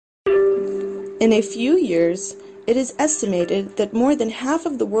In a few years, it is estimated that more than half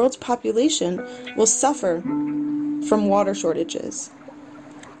of the world's population will suffer from water shortages.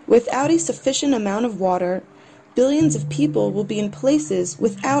 Without a sufficient amount of water, billions of people will be in places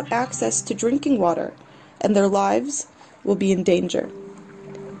without access to drinking water, and their lives will be in danger.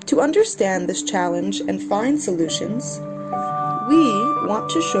 To understand this challenge and find solutions, we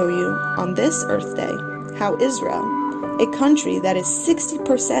want to show you on this Earth Day how Israel, a country that is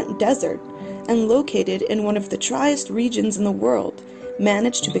 60% desert and located in one of the driest regions in the world,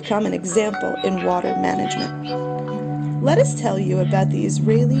 managed to become an example in water management. Let us tell you about the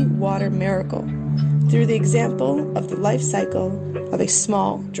Israeli water miracle through the example of the life cycle of a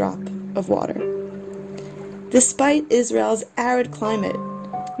small drop of water. Despite Israel's arid climate,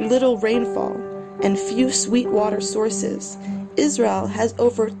 little rainfall, and few sweet water sources, Israel has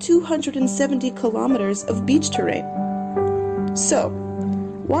over 270 kilometers of beach terrain. So,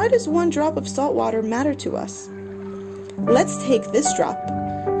 why does one drop of salt water matter to us? Let's take this drop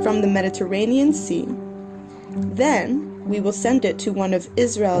from the Mediterranean Sea. Then, we will send it to one of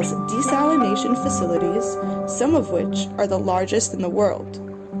Israel's desalination facilities, some of which are the largest in the world.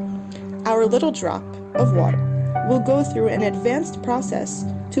 Our little drop of water will go through an advanced process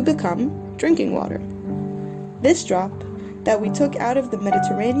to become drinking water. This drop that we took out of the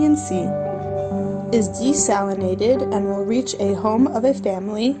Mediterranean Sea is desalinated and will reach a home of a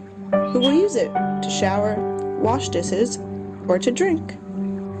family who will use it to shower, wash dishes, or to drink.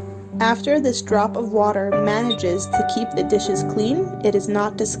 After this drop of water manages to keep the dishes clean, it is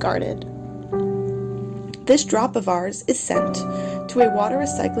not discarded. This drop of ours is sent to a water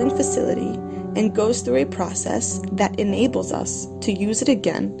recycling facility and goes through a process that enables us to use it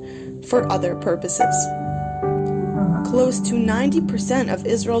again for other purposes. Close to 90% of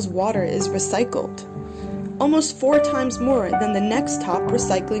Israel's water is recycled, almost 4 times more than the next top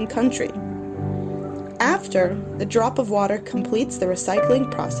recycling country. After the drop of water completes the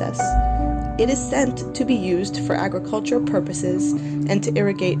recycling process, it is sent to be used for agricultural purposes and to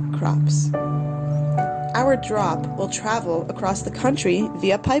irrigate crops. Our drop will travel across the country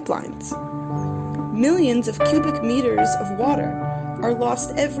via pipelines. Millions of cubic meters of water are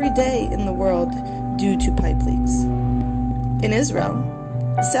lost every day in the world due to pipe leaks. In Israel,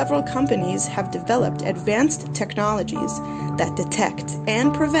 several companies have developed advanced technologies that detect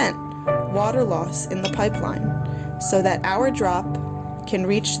and prevent water loss in the pipeline so that our drop can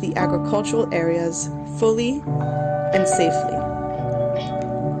reach the agricultural areas fully and safely.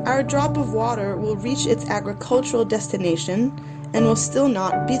 Our drop of water will reach its agricultural destination and will still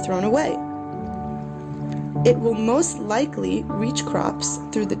not be thrown away. It will most likely reach crops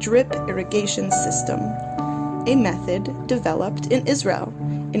through the drip irrigation system, a method developed in Israel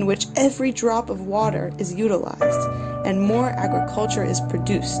in which every drop of water is utilized and more agriculture is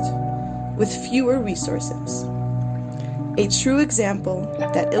produced with fewer resources. A true example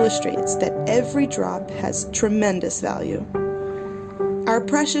that illustrates that every drop has tremendous value. Our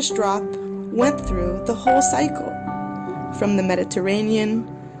precious drop went through the whole cycle, from the Mediterranean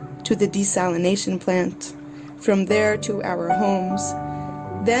to the desalination plant, from there to our homes,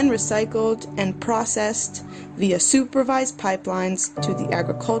 then recycled and processed via supervised pipelines to the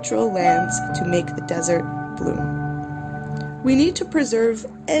agricultural lands to make the desert bloom. We need to preserve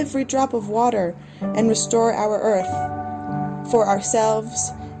every drop of water and restore our earth for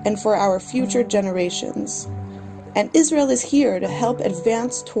ourselves and for our future generations. And Israel is here to help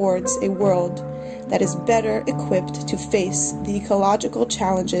advance towards a world that is better equipped to face the ecological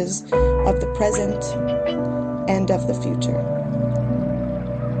challenges of the present and of the future.